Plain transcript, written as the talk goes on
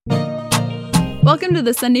Welcome to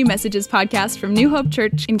the Sunday Messages podcast from New Hope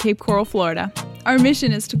Church in Cape Coral, Florida. Our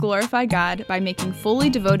mission is to glorify God by making fully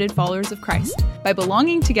devoted followers of Christ, by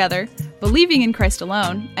belonging together, believing in Christ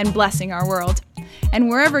alone, and blessing our world. And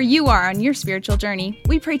wherever you are on your spiritual journey,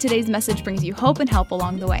 we pray today's message brings you hope and help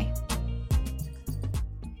along the way.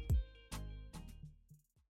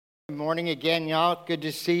 Good morning again, y'all. Good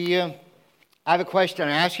to see you. I have a question.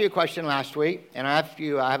 I asked you a question last week, and I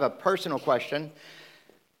have a personal question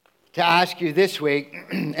to ask you this week,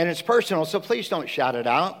 and it's personal, so please don't shout it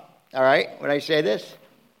out, all right, when I say this.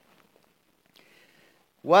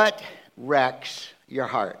 What wrecks your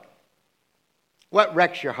heart? What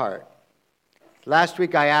wrecks your heart? Last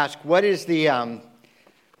week I asked, what is the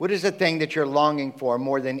thing that you're longing for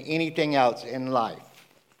more than anything else in life?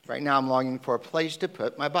 Right now I'm longing for a place to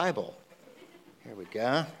put my Bible. Here we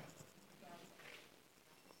go.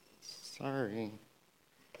 Sorry.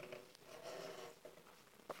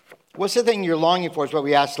 What's the thing you're longing for is what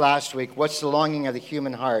we asked last week. What's the longing of the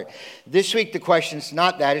human heart? This week the question's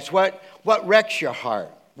not that. It's what wrecks your heart?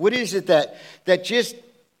 What is it that just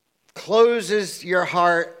closes your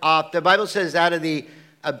heart off? The Bible says out of the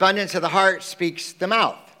abundance of the heart speaks the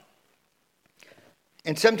mouth.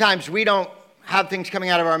 And sometimes we don't have things coming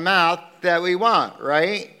out of our mouth that we want,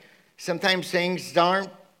 right? Sometimes things aren't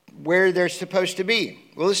where they're supposed to be.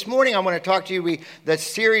 Well, this morning I want to talk to you. The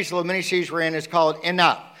little mini-series we're in is called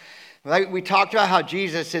Enough. We talked about how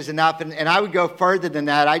Jesus is enough, and I would go further than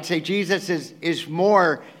that. I'd say Jesus is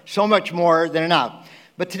more, so much more than enough.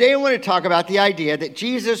 But today I want to talk about the idea that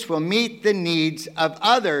Jesus will meet the needs of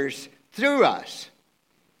others through us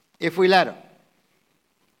if we let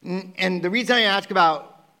him. And the reason I ask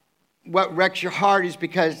about what wrecks your heart is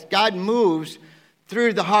because God moves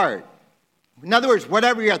through the heart. In other words,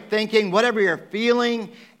 whatever you're thinking, whatever you're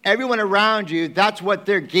feeling, everyone around you, that's what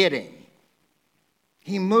they're getting.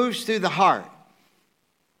 He moves through the heart.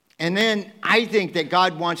 And then I think that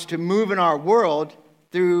God wants to move in our world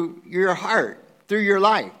through your heart, through your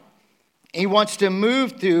life. He wants to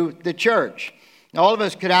move through the church. Now, all of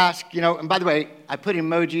us could ask, and by the way, I put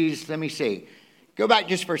emojis. Let me see. Go back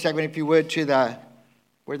just for a second, if you would,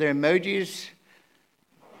 were there emojis?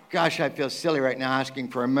 Gosh, I feel silly right now asking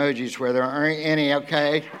for emojis where there aren't any,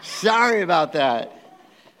 okay? Sorry about that.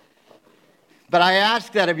 But I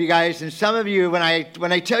ask that of you guys, and some of you, when I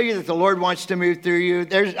tell you that the Lord wants to move through you,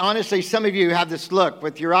 there's honestly, some of you have this look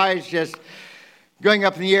with your eyes just going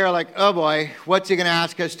up in the air like, oh boy, what's he going to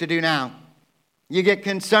ask us to do now? You get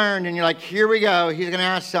concerned and you're like, here we go, he's going to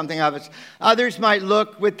ask something of us. Others might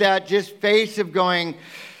look with that just face of going,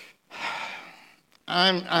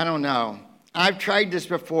 I don't know. I've tried this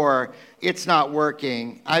before, it's not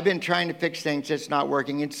working. I've been trying to fix things, it's not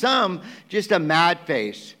working. And some, just a mad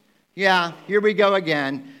face. Yeah, here we go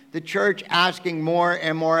again. The church asking more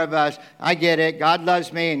and more of us. I get it. God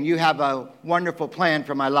loves me and you have a wonderful plan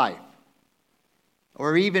for my life.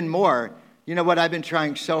 Or even more, you know what? I've been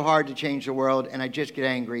trying so hard to change the world and I just get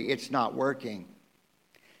angry. It's not working.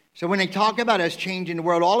 So when they talk about us changing the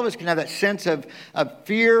world, all of us can have that sense of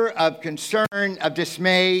fear, of concern, of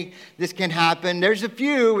dismay. This can happen. There's a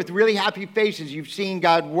few with really happy faces. You've seen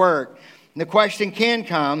God work. And the question can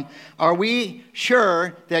come, are we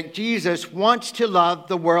sure that Jesus wants to love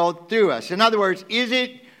the world through us? In other words, is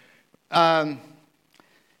it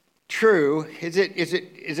true? Is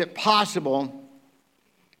it possible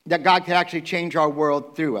that God could actually change our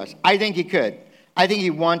world through us? I think he could. I think he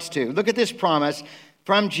wants to. Look at this promise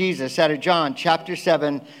from Jesus out of John chapter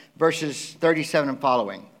 7, verses 37 and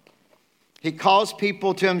following. He calls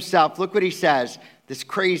people to himself. Look what he says. This is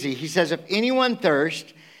crazy. He says, if anyone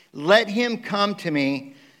thirsts, let him come to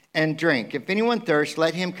me and drink. If anyone thirsts,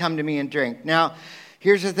 let him come to me and drink. Now,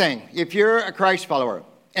 here's the thing. If you're a Christ follower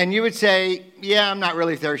and you would say, yeah, I'm not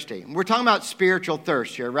really thirsty. We're talking about spiritual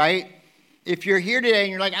thirst here, right? If you're here today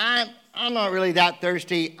and you're like, I'm not really that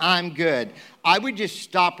thirsty, I'm good. I would just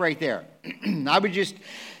stop right there. I would just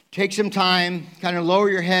take some time, kind of lower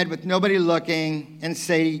your head with nobody looking and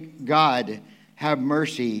say, God, have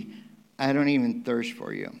mercy. I don't even thirst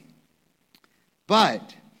for you.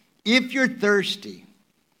 But if you're thirsty,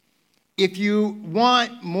 if you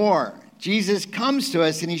want more, Jesus comes to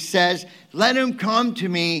us and he says, let him come to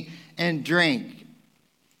me and drink.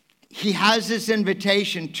 He has this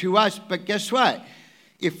invitation to us, but guess what?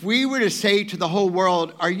 If we were to say to the whole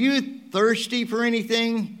world, are you thirsty for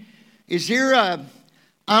anything? Is there a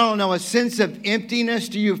sense of emptiness?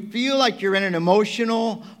 Do you feel like you're in an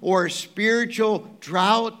emotional or spiritual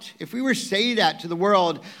drought? If we were to say that to the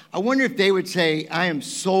world, I wonder if they would say, I am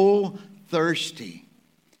so thirsty.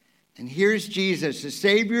 And here's Jesus, the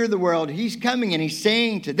Savior of the world. He's coming and he's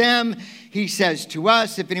saying to them, he says to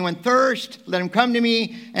us, if anyone thirsts, let him come to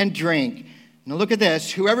me and drink. Now look at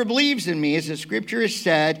this. Whoever believes in me, as the scripture has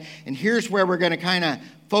said, and here's where we're going to kind of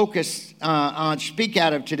focus on, speak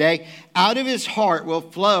out of today. Out of his heart will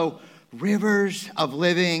flow rivers of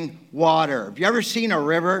living water. Have you ever seen a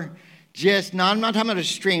river? I'm not talking about a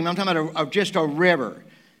stream. I'm talking about just a river.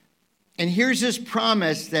 And here's this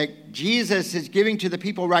promise that Jesus is giving to the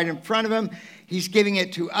people right in front of him. He's giving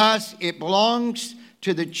it to us. It belongs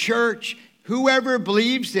to the church. Whoever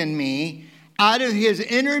believes in me, out of his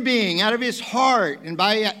inner being, out of his heart, and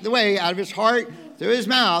by the way, out of his heart, through his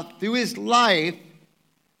mouth, through his life,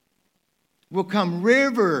 will come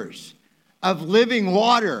rivers of living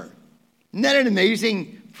water. Isn't that an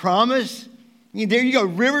amazing promise? I mean, there you go,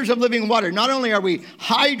 rivers of living water. Not only are we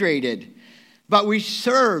hydrated, but we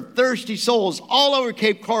serve thirsty souls all over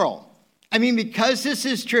Cape Coral. I mean, because this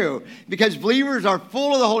is true, because believers are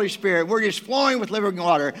full of the Holy Spirit, we're just flowing with living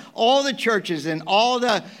water. All the churches in all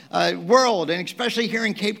the world, and especially here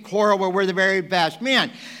in Cape Coral where we're the very best, man,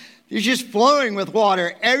 it's just flowing with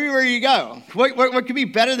water everywhere you go. What could be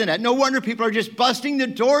better than that? No wonder people are just busting the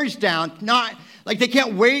doors down, not like they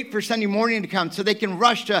can't wait for Sunday morning to come so they can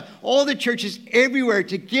rush to all the churches everywhere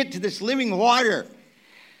to get to this living water.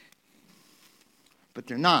 But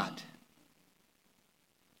they're not,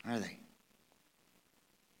 are they?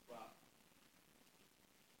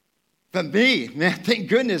 But me, man, thank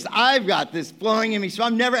goodness I've got this flowing in me, so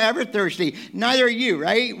I'm never ever thirsty. Neither are you,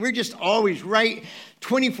 right? We're just always right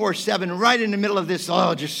 24/7, right in the middle of this,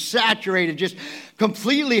 just saturated, just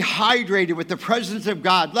completely hydrated with the presence of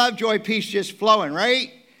God. Love, joy, peace just flowing,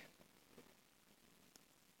 right?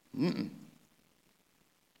 And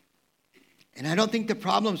I don't think the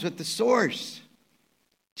problem's with the source.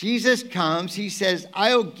 Jesus comes, he says,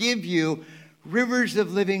 I'll give you rivers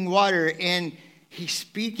of living water. And he's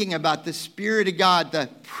speaking about the Spirit of God, the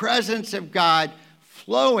presence of God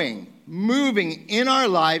flowing, moving in our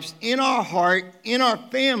lives, in our heart, in our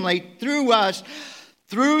family, through us,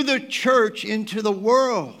 through the church into the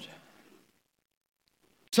world.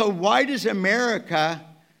 So why does America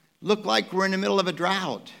look like we're in the middle of a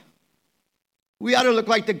drought? We ought to look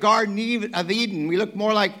like the Garden of Eden. We look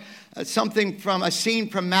more like something from a scene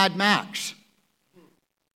from Mad Max.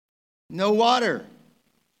 No water.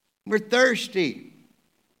 We're thirsty.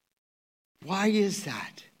 Why is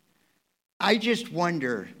that? I just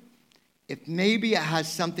wonder if maybe it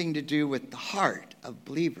has something to do with the heart of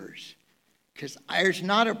believers. Because there's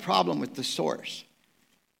not a problem with the source.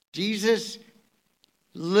 Jesus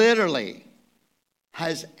literally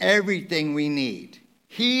has everything we need.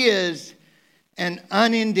 He is an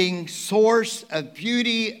unending source of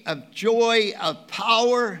beauty, of joy, of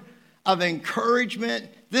power, of encouragement.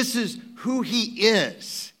 This is who he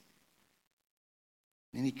is.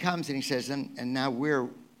 And he comes and he says, and now I'm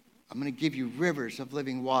going to give you rivers of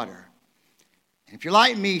living water. And if you're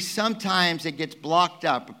like me, sometimes it gets blocked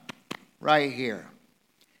up right here.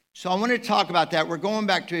 So I want to talk about that. We're going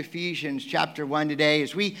back to Ephesians chapter 1 today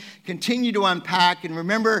as we continue to unpack. And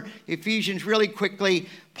remember, Ephesians really quickly,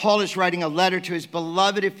 Paul is writing a letter to his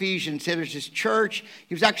beloved Ephesians. So there's this church.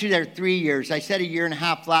 He was actually there 3 years. I said 1.5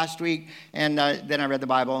 years last week, and then I read the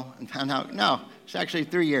Bible and found out, no, it's actually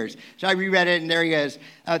 3 years. So I reread it, and there he is.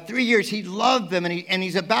 3 years, he loved them, and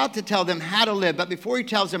he's about to tell them how to live. But before he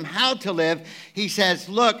tells them how to live, he says,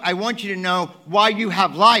 look, I want you to know why you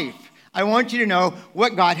have life. I want you to know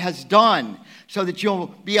what God has done so that you'll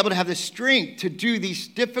be able to have the strength to do these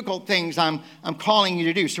difficult things I'm calling you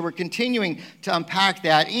to do. So we're continuing to unpack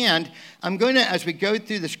that. And I'm going to, as we go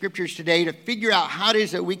through the scriptures today, to figure out how it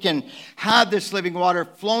is that we can have this living water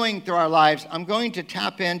flowing through our lives, I'm going to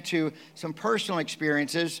tap into some personal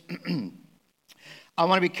experiences. I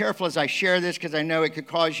want to be careful as I share this because I know it could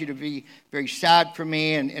cause you to be very sad for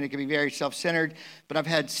me and it can be very self-centered. But I've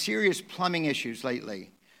had serious plumbing issues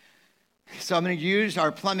lately. So I'm going to use our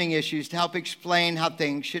plumbing issues to help explain how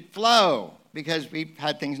things should flow because we've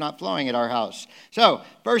had things not flowing at our house. So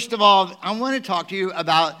first of all, I want to talk to you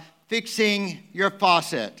about fixing your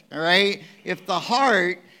faucet, all right? If the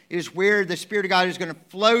heart is where the Spirit of God is going to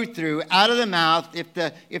flow through out of the mouth, if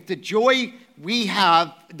the joy we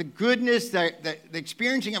have, the goodness, the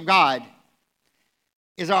experiencing of God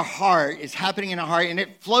is our heart, is happening in our heart, and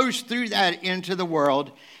it flows through that into the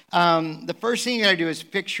world. The first thing you got to do is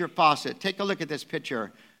fix your faucet. Take a look at this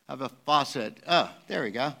picture of a faucet. Oh, there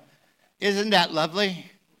we go. Isn't that lovely?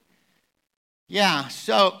 Yeah,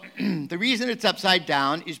 so the reason it's upside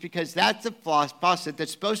down is because that's the faucet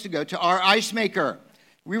that's supposed to go to our ice maker.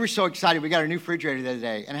 We were so excited. We got a new refrigerator the other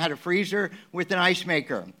day and it had a freezer with an ice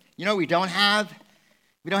maker. You know what we don't have?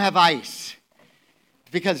 We don't have ice.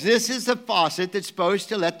 Because this is the faucet that's supposed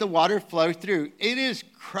to let the water flow through. It is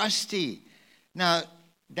crusty. Now,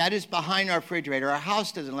 that is behind our refrigerator. Our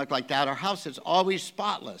house doesn't look like that. Our house is always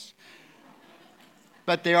spotless.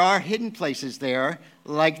 But there are hidden places there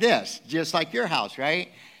like this, just like your house, right?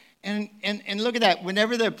 And look at that.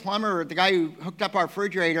 Whenever the plumber, the guy who hooked up our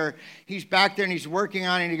refrigerator, he's back there and he's working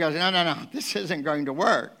on it and he goes, no, this isn't going to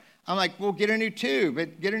work. I'm like, well, get a new tube,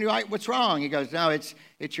 but get a new, what's wrong? He goes, no, it's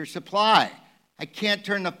your supply. I can't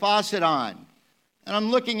turn the faucet on. And I'm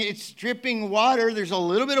looking, it's dripping water. There's a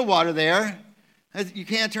little bit of water there. You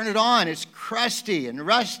can't turn it on. It's crusty and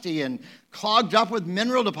rusty and clogged up with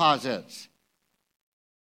mineral deposits.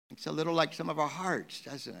 It's a little like some of our hearts,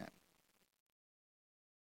 doesn't it?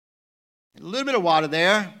 A little bit of water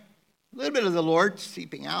there. A little bit of the Lord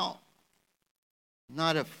seeping out.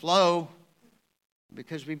 Not a flow,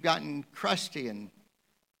 because we've gotten crusty and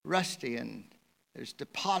rusty and there's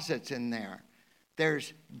deposits in there.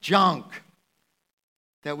 There's junk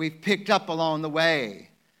that we've picked up along the way.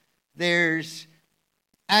 There's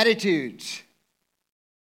attitudes.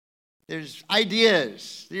 There's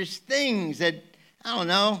ideas. There's things that, I don't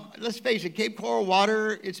know, let's face it, Cape Coral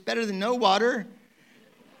water, it's better than no water.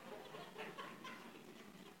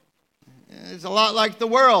 It's a lot like the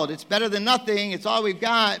world. It's better than nothing. It's all we've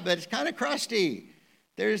got, but it's kind of crusty.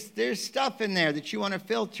 There's stuff in there that you want to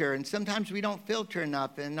filter, and sometimes we don't filter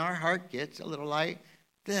enough, and our heart gets a little like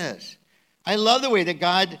this. I love the way that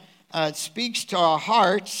God speaks to our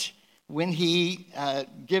hearts when he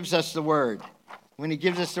gives us the word, when he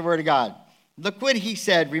gives us the word of God. Look what he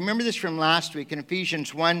said. Remember this from last week in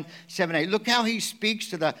Ephesians 1:7-8. Look how he speaks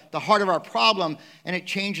to the heart of our problem, and it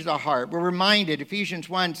changes our heart. We're reminded, Ephesians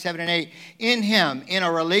 1:7-8, in him, in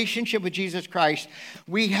our relationship with Jesus Christ,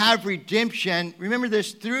 we have redemption. Remember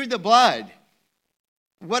this, through the blood.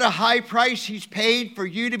 What a high price he's paid for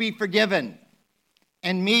you to be forgiven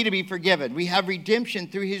and me to be forgiven. We have redemption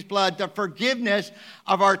through his blood, the forgiveness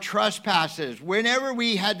of our trespasses. Whenever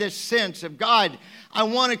we had this sense of, God, I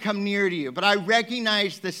want to come near to you, but I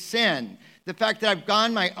recognize the sin, the fact that I've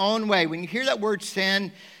gone my own way. When you hear that word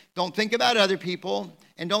sin, don't think about other people,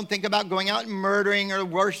 and don't think about going out and murdering or the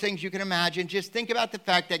worst things you can imagine. Just think about the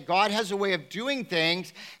fact that God has a way of doing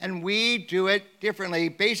things, and we do it differently.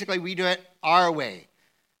 Basically, we do it our way.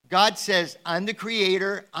 God says, I'm the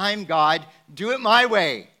creator, I'm God, do it my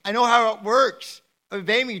way. I know how it works.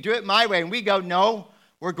 Obey me, do it my way. And we go, no,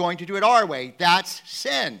 we're going to do it our way. That's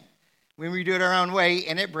sin. When we do it our own way,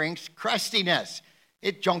 and it brings crustiness.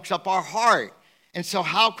 It junks up our heart. And so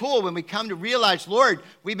how cool when we come to realize, Lord,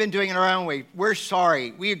 we've been doing it our own way. We're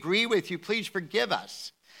sorry. We agree with you. Please forgive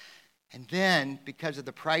us. And then, because of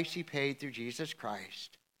the price he paid through Jesus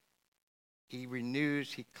Christ, he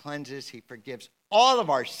renews, he cleanses, he forgives all of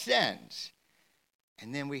our sins.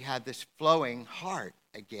 And then we have this flowing heart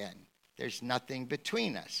again. There's nothing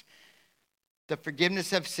between us. The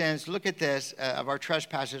forgiveness of sins, look at this, of our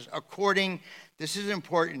trespasses, according, this is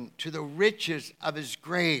important, to the riches of his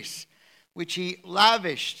grace, which he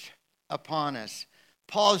lavished upon us.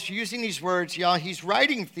 Paul's using these words, y'all. He's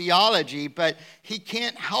writing theology, but he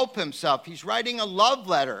can't help himself. He's writing a love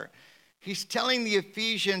letter. He's telling the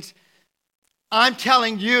Ephesians, I'm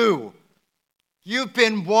telling you, you've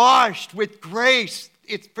been washed with grace.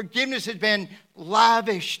 Its forgiveness has been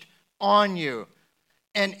lavished on you.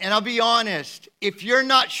 And I'll be honest, if you're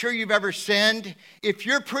not sure you've ever sinned, if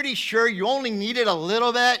you're pretty sure you only need it a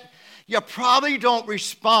little bit, you probably don't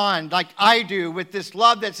respond like I do with this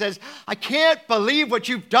love that says, I can't believe what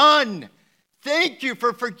you've done. Thank you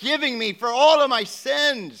for forgiving me for all of my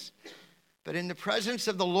sins. But in the presence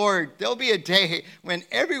of the Lord, there'll be a day when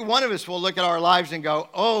every one of us will look at our lives and go,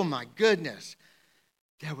 oh my goodness,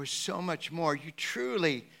 there was so much more. You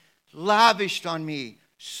truly lavished on me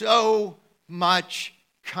so much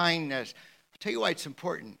kindness. I'll tell you why it's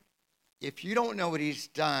important. If you don't know what he's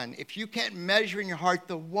done, if you can't measure in your heart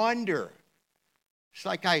the wonder, it's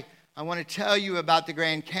like I want to tell you about the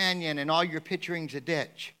Grand Canyon and all you're picturing's a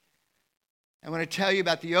ditch. I want to tell you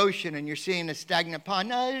about the ocean and you're seeing a stagnant pond.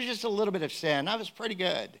 No, there's just a little bit of sin. I was pretty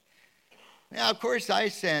good. Yeah, of course I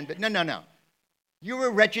sinned, but no. You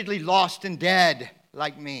were wretchedly lost and dead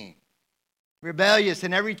like me. Rebellious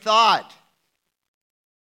in every thought,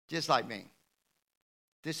 just like me.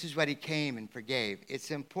 This is what he came and forgave.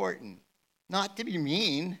 It's important not to be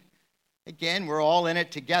mean. Again, we're all in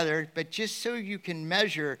it together, but just so you can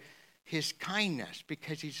measure his kindness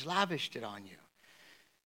because he's lavished it on you.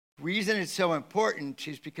 Reason it's so important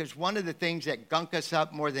is because one of the things that gunk us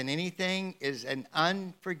up more than anything is an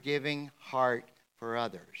unforgiving heart for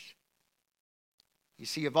others. You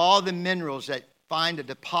see, of all the minerals that find a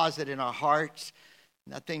deposit in our hearts,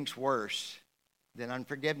 Nothing's worse than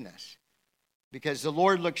unforgiveness. Because the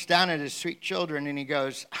Lord looks down at his sweet children and he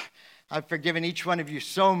goes, I've forgiven each one of you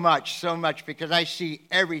so much, because I see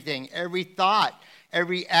everything, every thought,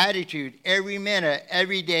 every attitude, every minute,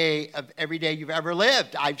 every day you've ever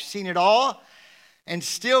lived. I've seen it all and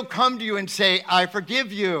still come to you and say, I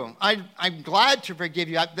forgive you. I'm glad to forgive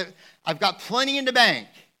you. I've got plenty in the bank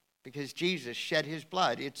because Jesus shed his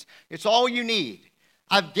blood. It's all you need.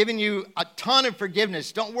 I've given you a ton of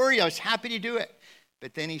forgiveness. Don't worry, I was happy to do it.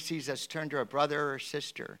 But then he sees us turn to a brother or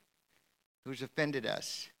sister who's offended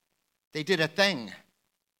us. They did a thing. It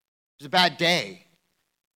was a bad day.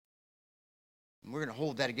 And we're going to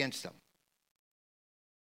hold that against them.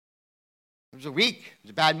 It was a week. It was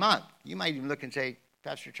a bad month. You might even look and say,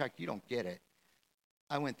 Pastor Chuck, you don't get it.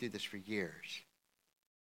 I went through this for years.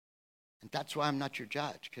 And that's why I'm not your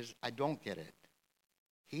judge, because I don't get it.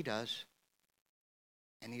 He does.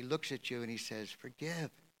 And he looks at you and he says, forgive,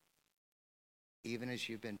 even as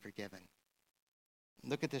you've been forgiven.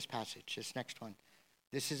 Look at this passage, this next one.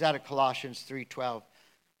 This is out of Colossians 3:12.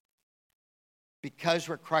 Because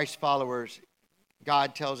we're Christ followers,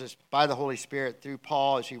 God tells us by the Holy Spirit through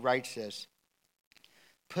Paul as he writes this,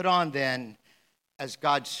 put on then as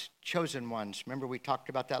God's chosen ones. Remember we talked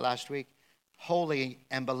about that last week? Holy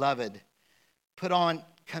and beloved. Put on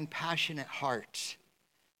compassionate hearts,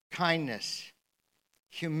 kindness,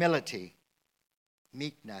 humility,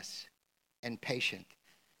 meekness, and patience.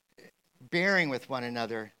 Bearing with one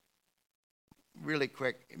another. Really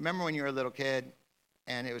quick. Remember when you were a little kid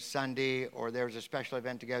and it was Sunday or there was a special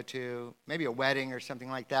event to go to, maybe a wedding or something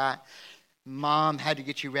like that. Mom had to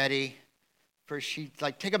get you ready. First she'd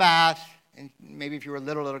take a bath. And maybe if you were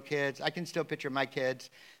little kids, I can still picture my kids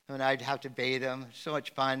when I'd have to bathe them. So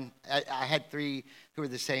much fun. I had 3 who were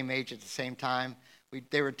the same age at the same time.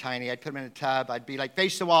 They were tiny. I'd put them in a tub. I'd be like,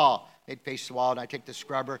 face the wall. They'd face the wall and I'd take the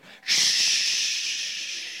scrubber.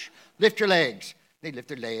 Shh. Lift your legs. They'd lift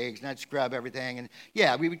their legs, and I'd scrub everything. And,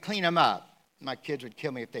 yeah, we would clean them up. My kids would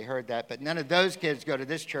kill me if they heard that, but none of those kids go to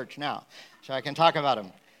this church now, so I can talk about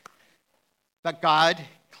them. But God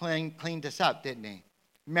cleaned us up, didn't he?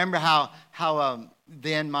 Remember how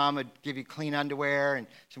then Mom would give you clean underwear and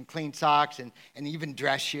some clean socks and even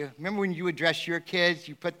dress you? Remember when you would dress your kids,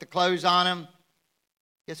 you put the clothes on them?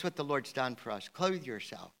 Guess what the Lord's done for us? Clothe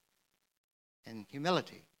yourself in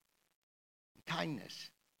humility, and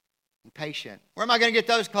kindness, and patience. Where am I going to get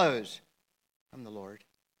those clothes? From the Lord,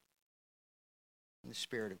 from the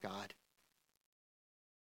Spirit of God.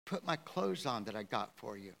 Put my clothes on that I got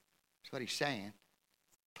for you. That's what he's saying.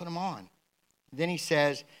 Put them on. Then he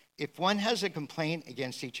says, if one has a complaint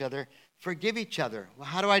against each other, forgive each other. Well,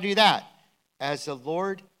 how do I do that? As the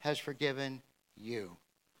Lord has forgiven you.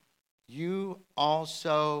 You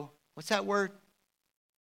also, what's that word?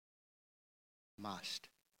 Must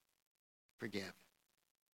forgive.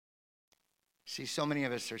 See, so many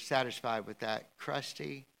of us are satisfied with that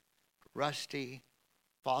crusty, rusty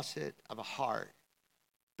faucet of a heart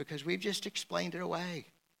because we've just explained it away.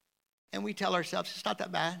 And we tell ourselves, it's not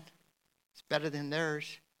that bad. It's better than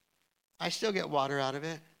theirs. I still get water out of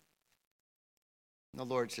it. And the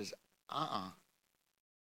Lord says,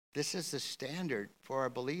 This is the standard for a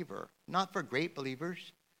believer, not for great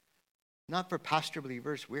believers, not for pastor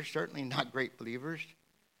believers. We're certainly not great believers.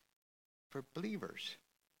 For believers.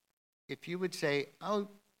 If you would say, oh,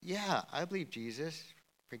 yeah, I believe Jesus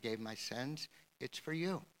forgave my sins, it's for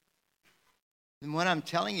you. And what I'm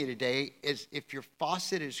telling you today is if your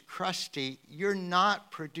faucet is crusty, you're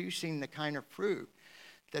not producing the kind of fruit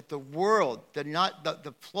that the world,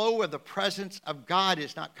 the flow of the presence of God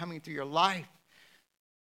is not coming through your life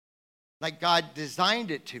like God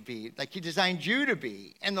designed it to be, like he designed you to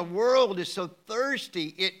be. And the world is so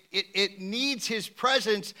thirsty, it needs his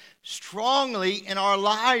presence strongly in our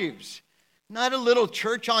lives. Not a little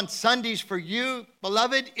church on Sundays for you,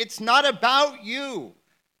 beloved. It's not about you.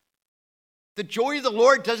 The joy of the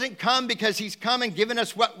Lord doesn't come because he's come and given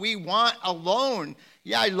us what we want alone.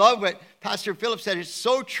 Yeah, I love what Pastor Philip said. It's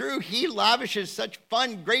so true. He lavishes such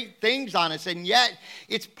fun, great things on us, and yet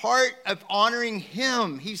it's part of honoring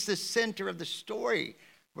him. He's the center of the story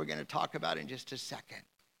we're going to talk about in just a second.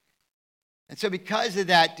 And so because of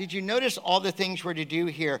that, did you notice all the things we're to do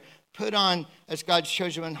here? Put on, as God's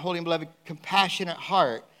chosen and holy and beloved, compassionate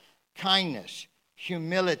heart, kindness,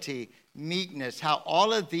 humility, meekness, how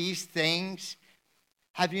all of these things,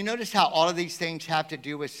 have you noticed how all of these things have to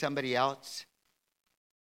do with somebody else?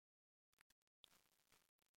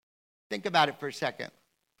 Think about it for a second.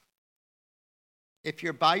 If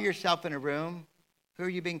you're by yourself in a room, who are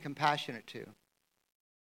you being compassionate to?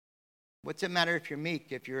 What's it matter if you're meek,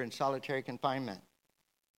 if you're in solitary confinement?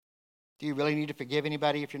 Do you really need to forgive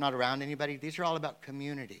anybody if you're not around anybody? These are all about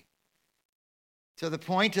community. So the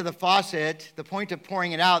point of the faucet, the point of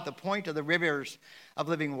pouring it out, the point of the rivers of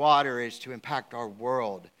living water is to impact our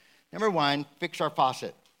world. Number one, fix our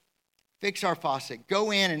faucet. Fix our faucet.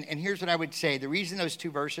 Go in, and here's what I would say. The reason those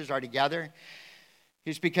two verses are together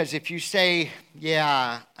is because if you say,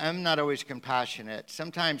 yeah, I'm not always compassionate.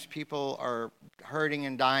 Sometimes people are hurting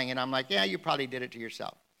and dying, and I'm like, yeah, you probably did it to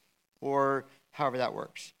yourself. Or however that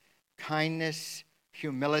works. Kindness,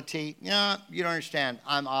 humility. Yeah, you don't understand.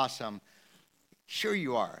 I'm awesome. Sure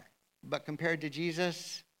you are. But compared to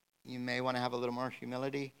Jesus, you may want to have a little more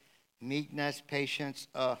humility. Meekness, patience.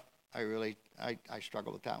 I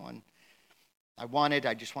struggle with that one.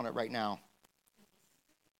 I just want it right now.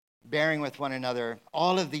 Bearing with one another,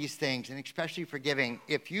 all of these things, and especially forgiving.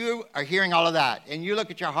 If you are hearing all of that, and you look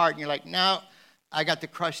at your heart and you're like, no, I got the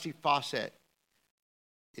crusty faucet,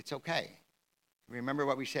 it's okay. Remember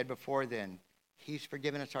what we said before then. He's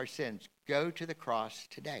forgiven us our sins. Go to the cross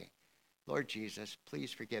today. Lord Jesus,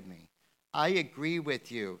 please forgive me. I agree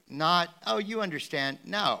with you. Not, oh, you understand.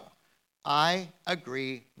 No, I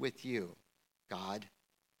agree with you, God.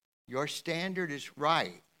 Your standard is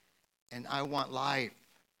right, and I want life.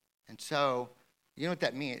 And so, you know what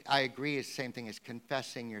that means? I agree is the same thing as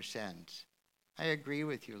confessing your sins. I agree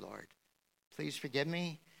with you, Lord. Please forgive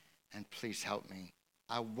me, and please help me.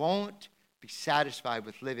 I won't be satisfied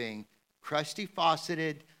with living crusty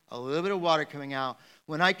fauceted, a little bit of water coming out,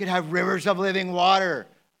 when I could have rivers of living water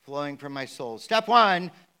flowing from my soul. Step one,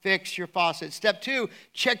 fix your faucet. Step two,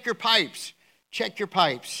 check your pipes. Check your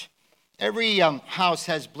pipes. Every house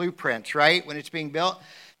has blueprints, right, when it's being built,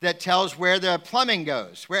 that tells where the plumbing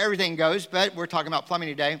goes, where everything goes, but we're talking about plumbing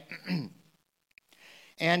today.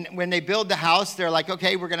 And when they build the house, they're like,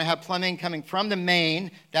 okay, we're going to have plumbing coming from the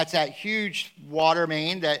main. That's that huge water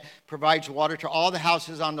main that provides water to all the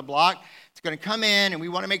houses on the block. It's going to come in, and we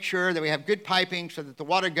want to make sure that we have good piping so that the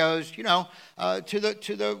water goes, to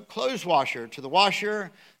the clothes washer, to the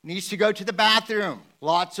washer, needs to go to the bathroom.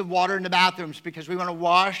 Lots of water in the bathrooms because we want to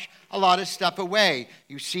wash a lot of stuff away.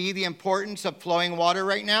 You see the importance of flowing water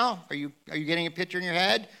right now? Are you getting a picture in your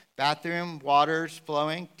head? Bathroom, water's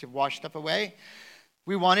flowing to wash stuff away.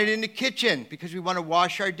 We want it in the kitchen because we want to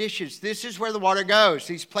wash our dishes. This is where the water goes.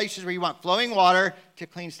 These places where you want flowing water to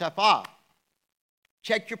clean stuff off.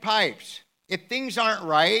 Check your pipes. If things aren't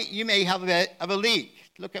right, you may have a bit of a leak.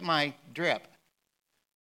 Look at my drip.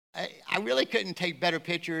 I really couldn't take better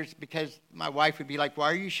pictures because my wife would be like,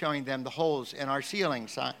 why are you showing them the holes in our ceiling,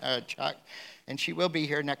 Chuck? And she will be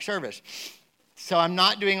here next service. So I'm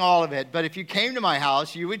not doing all of it. But if you came to my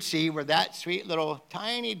house, you would see where that sweet little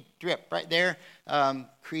tiny drip right there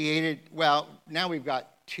created, well, now we've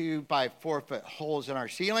got 2 by 4 foot holes in our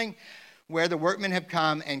ceiling where the workmen have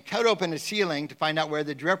come and cut open the ceiling to find out where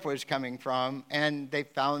the drip was coming from, and they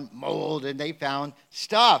found mold and they found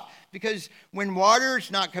stuff. Because when water's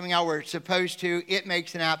not coming out where it's supposed to, it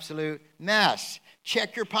makes an absolute mess.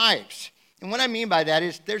 Check your pipes. And what I mean by that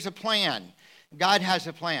is there's a plan. God has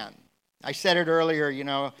a plan. I said it earlier,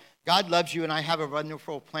 God loves you and I have a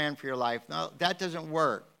wonderful plan for your life. No, that doesn't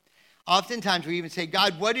work. Oftentimes we even say,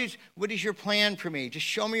 God, what is your plan for me? Just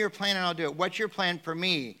show me your plan and I'll do it. What's your plan for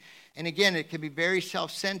me? And again, it can be very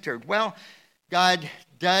self-centered. Well, God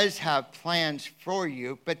does have plans for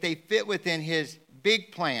you, but they fit within his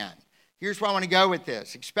big plan. Here's where I want to go with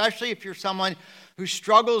this, especially if you're someone who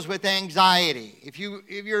struggles with anxiety, if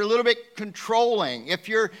you're a little bit controlling, if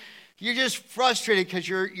you're just frustrated because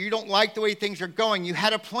you don't like the way things are going. You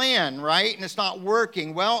had a plan, right? And it's not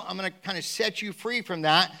working. Well, I'm going to kind of set you free from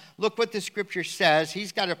that. Look what the scripture says.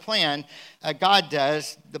 He's got a plan. God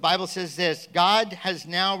does. The Bible says this: God has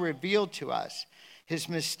now revealed to us his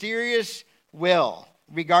mysterious will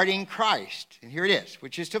regarding Christ. And here it is,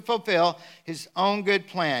 which is to fulfill his own good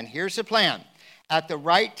plan. Here's the plan. At the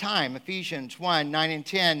right time, Ephesians 1, 9 and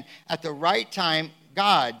 10, at the right time,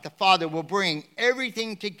 God, the Father, will bring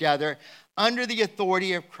everything together under the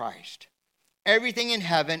authority of Christ. Everything in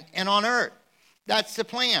heaven and on earth. That's the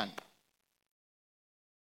plan.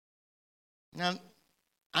 Now,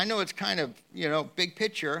 I know it's kind of, big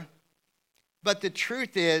picture, but the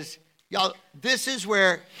truth is, y'all, this is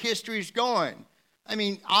where history's going. I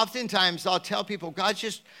mean, oftentimes I'll tell people, God's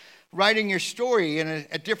just writing your story in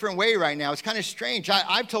a different way right now. It's kind of strange.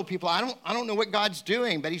 I've told people, I don't know what God's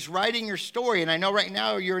doing, but he's writing your story. And I know right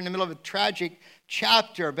now you're in the middle of a tragic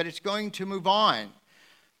chapter, but it's going to move on.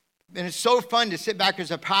 And it's so fun to sit back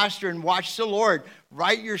as a pastor and watch the Lord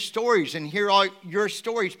write your stories and hear all your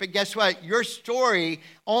stories. But guess what? Your story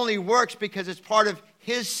only works because it's part of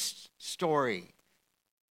his story.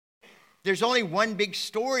 there's only one big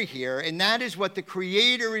story here, and that is what the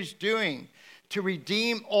Creator is doing to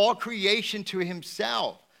redeem all creation to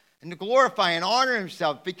himself and to glorify and honor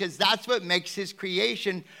himself, because that's what makes his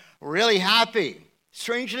creation really happy.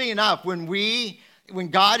 Strangely enough, when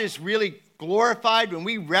God is really glorified, when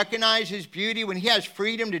we recognize his beauty, when he has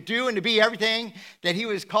freedom to do and to be everything that he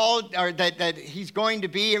was called, or that he's going to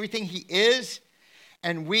be, everything he is,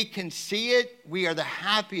 and we can see it, we are the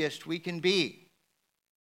happiest we can be.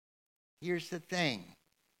 Here's the thing.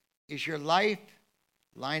 Is your life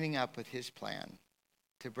lining up with his plan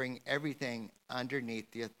to bring everything underneath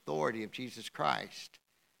the authority of Jesus Christ?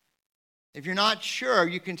 If you're not sure,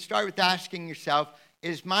 you can start with asking yourself,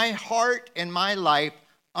 is my heart and my life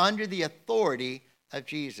under the authority of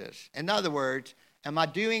Jesus? In other words, am I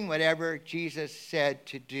doing whatever Jesus said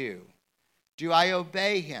to do? Do I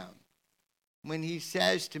obey him when he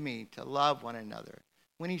says to me to love one another?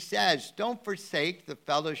 When he says, don't forsake the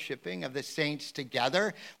fellowshipping of the saints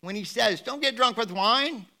together. When he says, don't get drunk with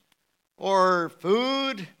wine or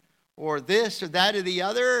food or this or that or the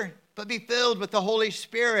other, but be filled with the Holy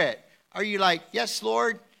Spirit. Are you like, yes,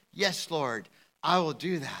 Lord, I will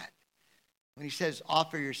do that? When he says,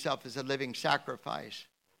 offer yourself as a living sacrifice,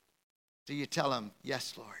 do you tell him,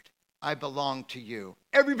 yes, Lord, I belong to you,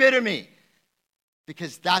 every bit of me?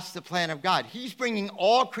 Because that's the plan of God. He's bringing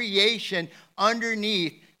all creation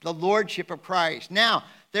underneath the lordship of Christ. Now,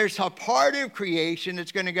 there's a part of creation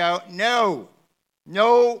that's going to go, no,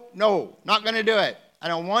 not going to do it. I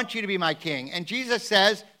don't want you to be my king. And Jesus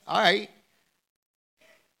says, all right.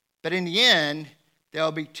 But in the end,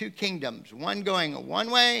 there'll be two kingdoms, one going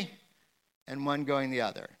one way and one going the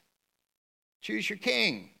other. Choose your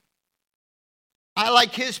king. I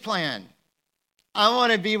like his plan. I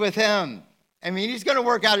want to be with him. I mean, he's going to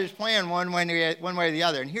work out his plan one way or the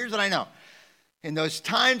other. And here's what I know. In those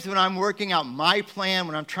times when I'm working out my plan,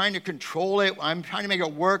 when I'm trying to control it, when I'm trying to make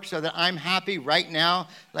it work so that I'm happy right now,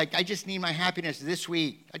 like I just need my happiness this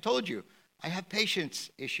week. I told you, I have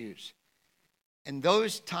patience issues. And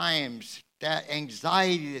those times, that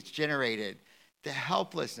anxiety that's generated, the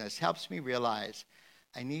helplessness helps me realize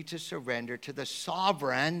I need to surrender to the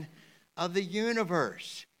sovereign of the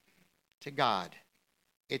universe, to God.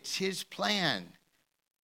 It's his plan.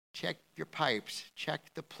 Check your pipes. Check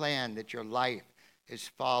the plan that your life is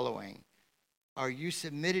following. Are you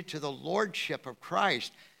submitted to the lordship of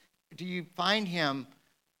Christ? Do you find him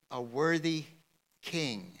a worthy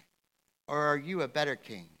king? Or are you a better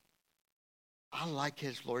king? I like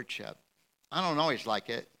his lordship. I don't always like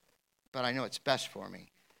it, but I know it's best for me.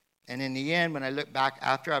 And in the end, when I look back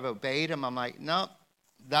after I've obeyed him, I'm like, nope,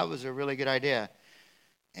 that was a really good idea.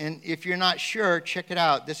 And if you're not sure, check it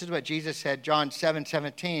out. This is what Jesus said, John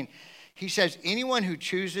 7:17. He says, anyone who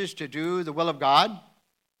chooses to do the will of God,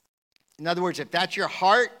 in other words, if that's your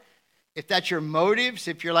heart, if that's your motives,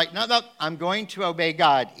 if you're like, no, I'm going to obey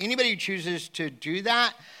God. Anybody who chooses to do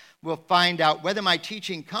that will find out whether my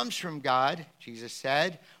teaching comes from God, Jesus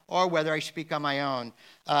said, or whether I speak on my own.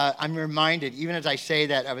 I'm reminded, even as I say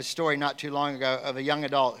that, of a story not too long ago of a young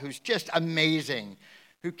adult who's just amazing,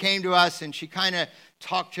 who came to us and she kind of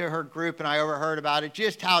talked to her group, and I overheard about it,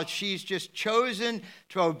 just how she's just chosen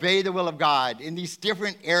to obey the will of God in these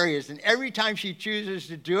different areas. And every time she chooses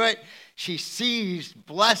to do it, she sees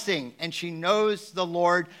blessing and she knows the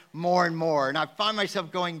Lord more and more. And I find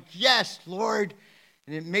myself going, yes, Lord.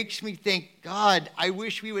 And it makes me think, God, I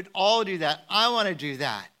wish we would all do that. I want to do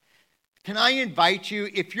that. Can I invite you,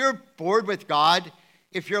 if you're bored with God,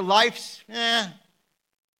 if your life's,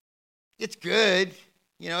 it's good,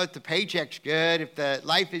 you know, if the paycheck's good, if the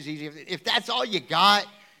life is easy, if that's all you got,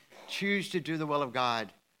 choose to do the will of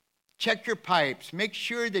God. Check your pipes. Make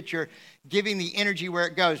sure that you're giving the energy where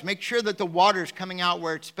it goes. Make sure that the water's coming out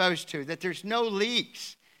where it's supposed to, that there's no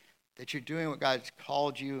leaks, that you're doing what God's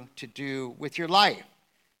called you to do with your life.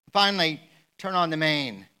 Finally, turn on the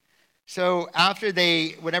main. So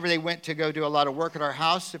whenever they went to go do a lot of work at our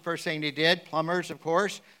house, the first thing they did, plumbers, of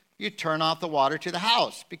course, you turn off the water to the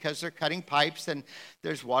house because they're cutting pipes and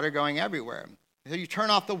there's water going everywhere. So you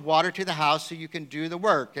turn off the water to the house so you can do the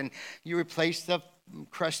work, and you replace the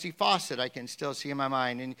crusty faucet I can still see in my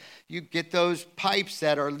mind, and you get those pipes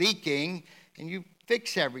that are leaking and you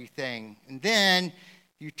fix everything. And then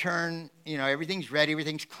you turn, everything's ready,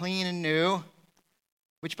 everything's clean and new,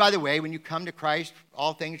 which, by the way, when you come to Christ,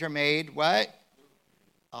 all things are made what?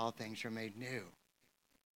 All things are made new.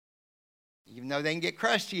 Even though they can get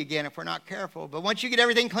crusty again if we're not careful. But once you get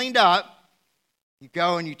everything cleaned up, you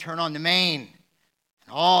go and you turn on the main.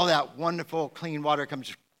 And all that wonderful clean water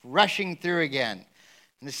comes rushing through again.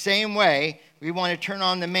 In the same way, we want to turn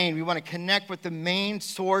on the main. We want to connect with the main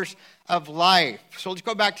source of life. So let's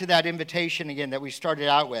go back to that invitation again that we started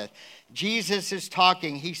out with. Jesus is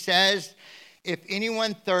talking. He says, if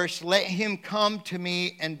anyone thirsts, let him come to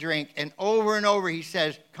me and drink. And over he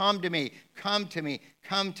says, come to me, come to me,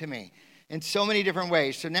 come to me. In so many different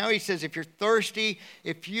ways. So now he says, if you're thirsty,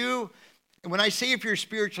 when I say if you're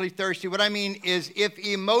spiritually thirsty, what I mean is if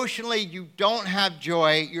emotionally you don't have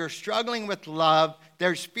joy, you're struggling with love,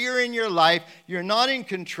 there's fear in your life, you're not in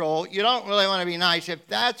control, you don't really want to be nice. If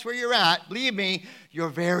that's where you're at, believe me, you're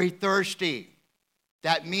very thirsty.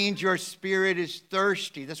 That means your spirit is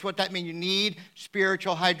thirsty. That's what that means. You need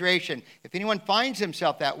spiritual hydration. If anyone finds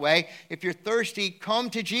himself that way, if you're thirsty, come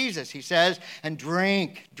to Jesus, he says, and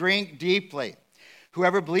drink deeply.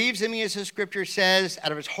 Whoever believes in me, as the scripture says,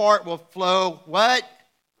 out of his heart will flow what?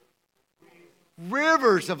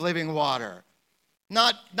 Rivers of living water.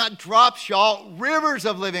 Not drops, y'all, rivers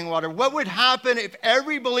of living water. What would happen if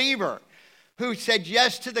every believer who said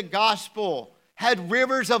yes to the gospel had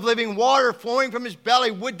rivers of living water flowing from his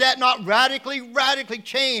belly? Would that not radically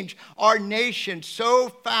change our nation so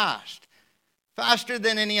fast? Faster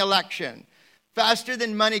than any election. Faster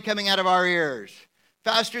than money coming out of our ears.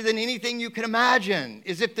 Faster than anything you can imagine,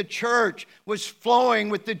 as if the church was flowing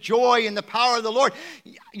with the joy and the power of the Lord.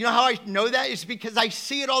 You know how I know that? It's because I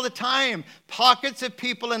see it all the time. Pockets of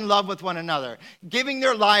people in love with one another, giving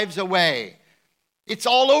their lives away. It's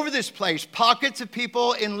all over this place. Pockets of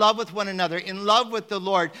people in love with one another, in love with the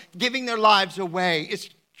Lord, giving their lives away. It's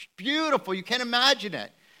beautiful. You can't imagine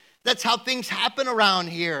it. That's how things happen around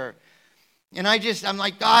here. And I'm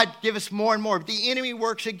like, God, give us more and more. But the enemy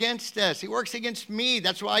works against us. He works against me.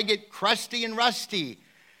 That's why I get crusty and rusty.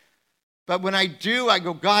 But when I do, I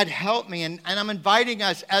go, God, help me. And I'm inviting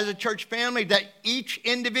us as a church family that each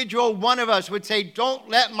individual one of us would say, don't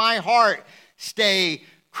let my heart stay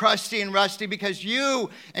crusty and rusty, because you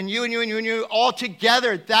all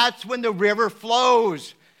together, that's when the river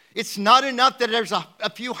flows. It's not enough that there's a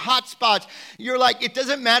few hot spots. You're like, it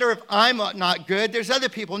doesn't matter if I'm not good. There's other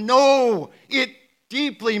people. No, it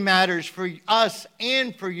deeply matters for us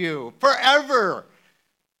and for you forever.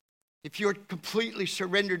 If you're completely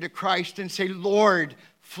surrendered to Christ and say, Lord,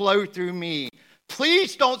 flow through me.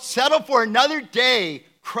 Please don't settle for another day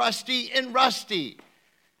crusty and rusty.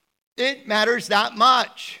 It matters that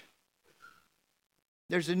much.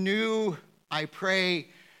 There's a new, I pray,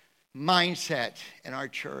 mindset in our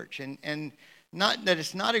church. And not that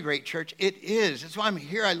it's not a great church, it is. That's why I'm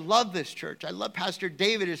here. I love this church. I love Pastor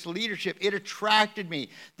David, his leadership. It attracted me.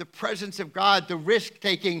 The presence of God, the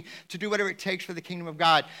risk-taking to do whatever it takes for the kingdom of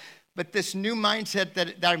God. But this new mindset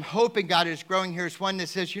that I'm hoping God is growing here is one that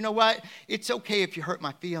says, you know what? It's okay if you hurt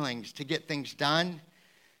my feelings to get things done.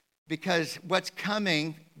 Because what's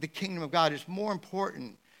coming, the kingdom of God, is more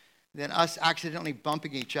important than us accidentally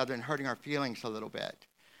bumping each other and hurting our feelings a little bit.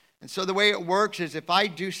 And so the way it works is if I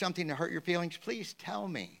do something to hurt your feelings, please tell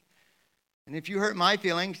me. And if you hurt my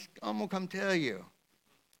feelings, I'm going to come tell you.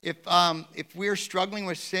 If we're struggling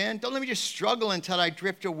with sin, don't let me just struggle until I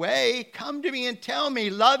drift away. Come to me and tell me.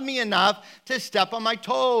 Love me enough to step on my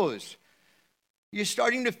toes. You're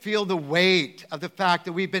starting to feel the weight of the fact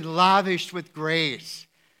that we've been lavished with grace.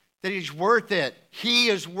 That he's worth it. He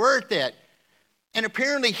is worth it. And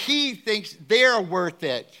apparently he thinks they're worth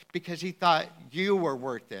it because he thought you were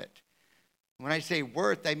worth it. When I say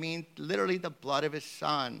worth, I mean literally the blood of his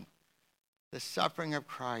son, the suffering of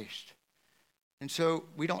Christ. And so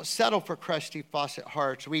we don't settle for crusty faucet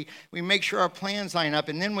hearts. We make sure our plans line up,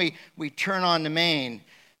 and then we turn on the main.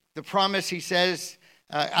 The promise, he says,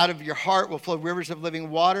 out of your heart will flow rivers of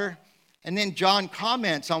living water. And then John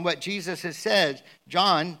comments on what Jesus has said.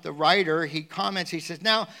 John, the writer, he comments, he says,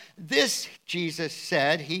 now this Jesus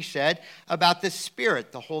said, he said, about the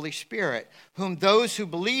Spirit, the Holy Spirit, whom those who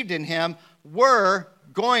believed in him were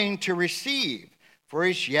going to receive. For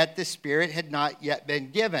as yet the Spirit had not yet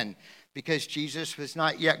been given, because Jesus was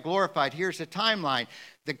not yet glorified. Here's the timeline.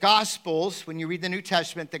 The Gospels, when you read the New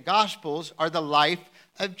Testament, the Gospels are the life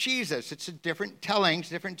of Jesus. It's different tellings,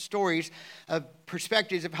 different stories of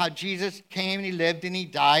perspectives of how Jesus came and he lived and he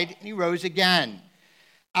died and he rose again.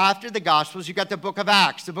 After the Gospels, you've got the book of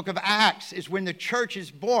Acts. The book of Acts is when the church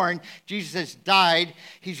is born. Jesus has died.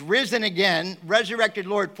 He's risen again, resurrected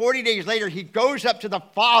Lord. 40 days later, he goes up to the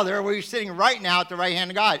Father where he's sitting right now at the right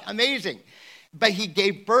hand of God. Amazing. But he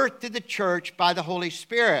gave birth to the church by the Holy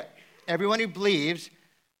Spirit. Everyone who believes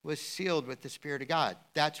was sealed with the Spirit of God.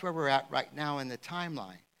 That's where we're at right now in the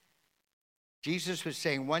timeline. Jesus was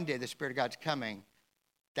saying one day the Spirit of God's coming.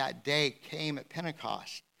 That day came at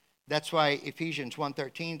Pentecost. That's why Ephesians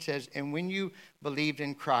 1:13 says, and when you believed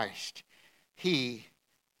in Christ, he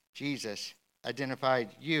Jesus identified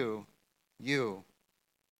you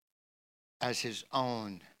as his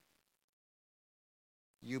own.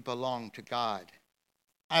 You belong to God.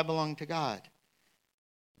 I belong to God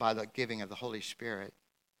by the giving of the Holy Spirit.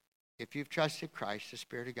 If you've trusted Christ, the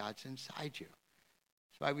Spirit of God's inside you.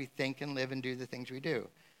 That's why we think and live and do the things we do,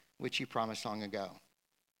 which he promised long ago.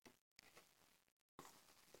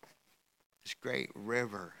 This great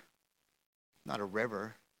river, not a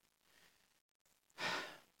river,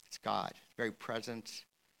 it's God. Very presence,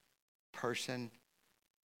 person,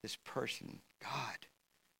 this person, God.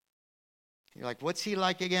 You're like, what's he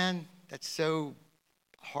like again? That's so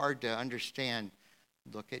hard to understand.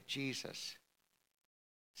 Look at Jesus.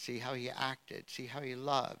 See how he acted. See how he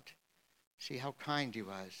loved. See how kind he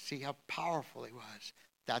was. See how powerful he was.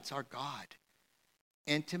 That's our God.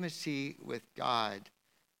 Intimacy with God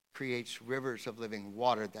creates rivers of living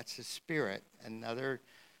water. That's the Spirit, another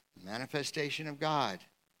manifestation of God.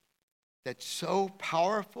 That's so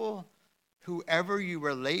powerful, whoever you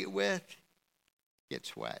relate with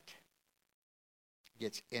gets wet,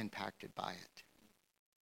 gets impacted by it.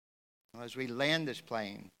 Well, as we land this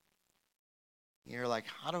plane, you're like,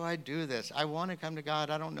 how do I do this? I want to come to God.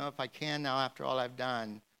 I don't know if I can now after all I've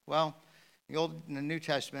done. Well, in the New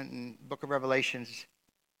Testament and book of Revelations,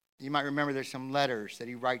 you might remember there's some letters that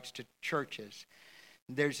he writes to churches.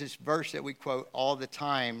 There's this verse that we quote all the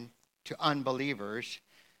time to unbelievers,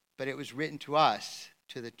 but it was written to us,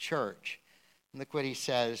 to the church. And look what he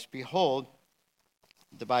says. Behold,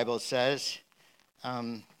 the Bible says,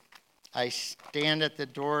 I stand at the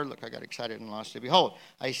door. Look, I got excited and lost it. Behold,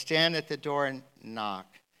 I stand at the door and knock.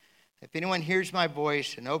 If anyone hears my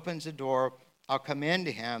voice and opens the door, I'll come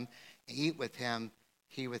into him and eat with him,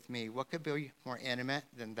 he with me. What could be more intimate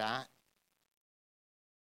than that?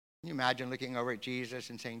 Can you imagine looking over at Jesus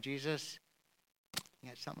and saying, Jesus, you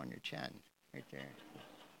got something on your chin right there.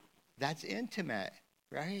 That's intimate,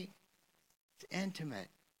 right? It's intimate.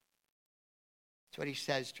 That's what he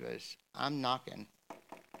says to us. I'm knocking.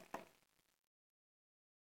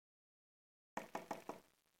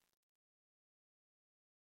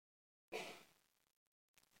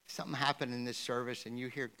 Something happened in this service and you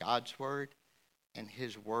hear God's word and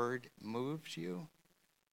his word moves you,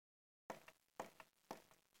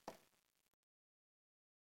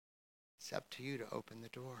 it's up to you to open the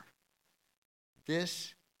door.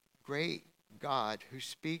 This great God who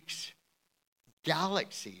speaks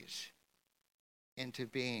galaxies into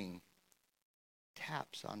being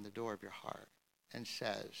taps on the door of your heart and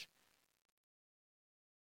says,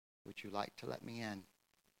 would you like to let me in?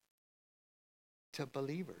 To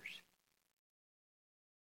believers.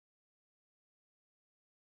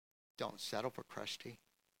 Don't settle for crusty.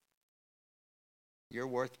 You're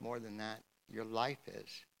worth more than that. Your life is.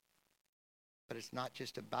 But it's not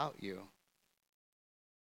just about you.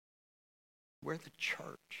 We're the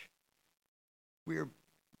church. We're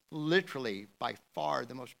literally, by far,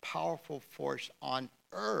 the most powerful force on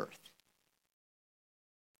earth.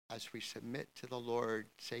 As we submit to the Lord,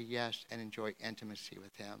 say yes, and enjoy intimacy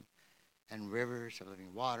with him. And rivers of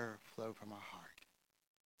living water flow from our heart.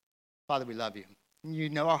 Father, we love you. You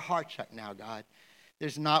know our hearts right now, God.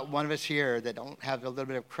 There's not one of us here that don't have a little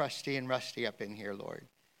bit of crusty and rusty up in here, Lord.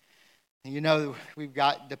 And you know we've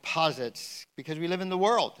got deposits because we live in the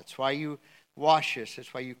world. That's why you wash us.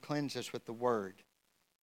 That's why you cleanse us with the word.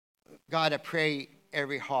 God, I pray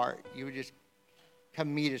every heart, you would just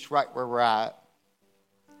come meet us right where we're at.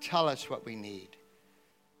 Tell us what we need.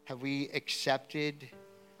 Have we accepted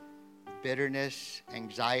bitterness,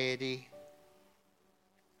 anxiety,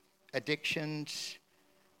 addictions,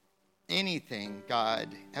 anything, God?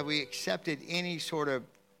 Have we accepted any sort of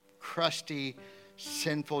crusty,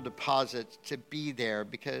 sinful deposits to be there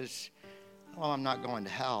because, well, I'm not going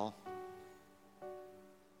to hell?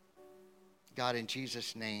 God, in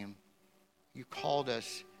Jesus' name, you called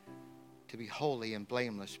us to be holy and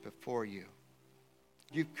blameless before you.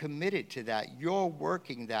 You've committed to that. You're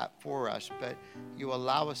working that for us, but you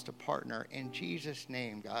allow us to partner. In Jesus'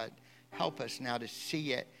 name, God, help us now to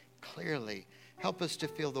see it clearly. Help us to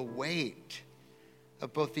feel the weight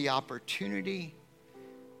of both the opportunity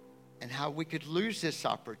and how we could lose this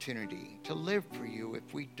opportunity to live for you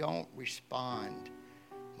if we don't respond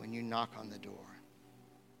when you knock on the door.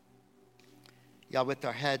 Yeah, with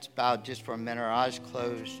our heads bowed just for a minute, our eyes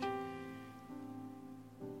closed.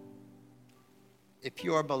 If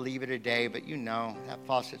you're a believer today, but you know that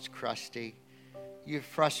faucet's crusty, you're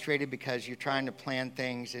frustrated because you're trying to plan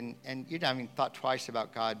things and you haven't even thought twice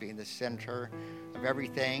about God being the center of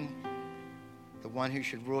everything, the one who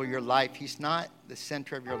should rule your life. He's not the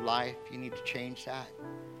center of your life. You need to change that.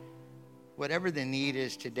 Whatever the need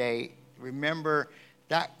is today, remember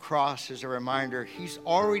that cross is a reminder. He's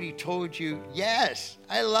already told you, yes,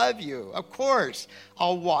 I love you. Of course,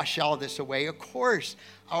 I'll wash all this away. Of course,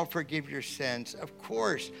 I'll forgive your sins. Of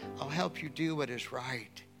course, I'll help you do what is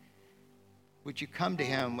right. Would you come to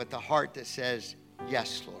him with a heart that says,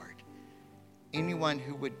 yes, Lord? Anyone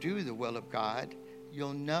who would do the will of God,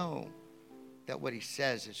 you'll know that what he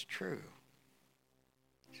says is true.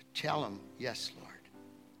 So tell him, yes, Lord.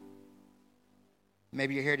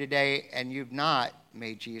 Maybe you're here today and you've not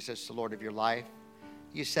made Jesus the Lord of your life.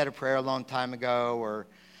 You said a prayer a long time ago, or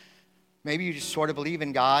maybe you just sort of believe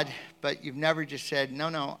in God, but you've never just said,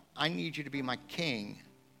 no, I need you to be my king.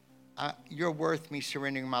 You're worth me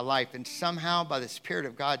surrendering my life. And somehow by the Spirit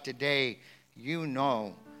of God today, you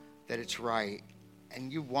know that it's right.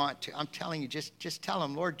 And you want to. I'm telling you, just tell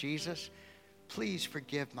him, Lord Jesus, please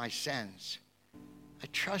forgive my sins. I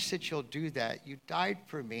trust that you'll do that. You died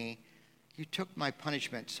for me. You took my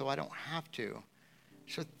punishment so I don't have to.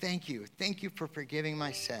 So thank you. Thank you for forgiving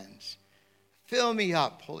my sins. Fill me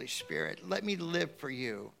up, Holy Spirit. Let me live for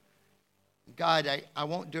you. God, I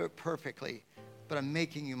won't do it perfectly, but I'm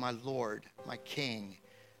making you my Lord, my King.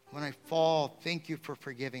 When I fall, thank you for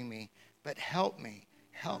forgiving me. But help me,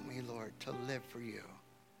 Lord, to live for you.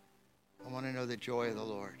 I want to know the joy of the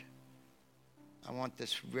Lord. I want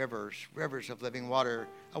this rivers of living water.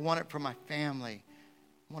 I want it for my family.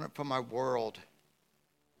 I want it for my world.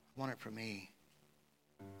 I want it for me.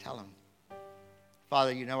 Tell him.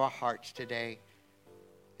 Father, you know our hearts today.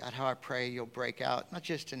 God, how I pray you'll break out, not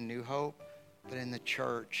just in New Hope, but in the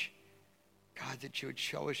church. God, that you would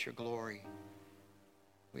show us your glory.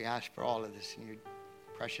 We ask for all of this in your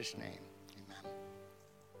precious name.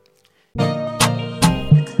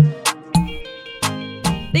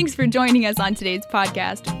 Thanks for joining us on today's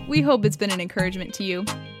podcast. We hope it's been an encouragement to you.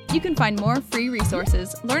 You can find more free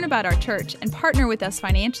resources, learn about our church, and partner with us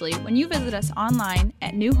financially when you visit us online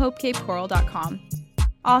at newhopecapecoral.com.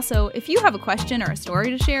 Also, if you have a question or a story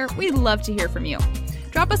to share, we'd love to hear from you.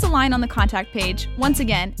 Drop us a line on the contact page, once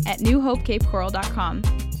again, at newhopecapecoral.com.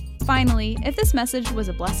 Finally, if this message was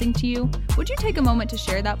a blessing to you, would you take a moment to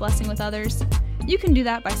share that blessing with others? You can do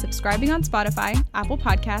that by subscribing on Spotify, Apple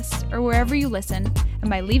Podcasts, or wherever you listen, and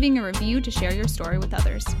by leaving a review to share your story with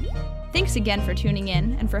others. Thanks again for tuning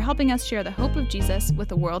in and for helping us share the hope of Jesus with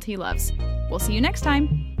the world he loves. We'll see you next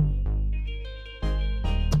time.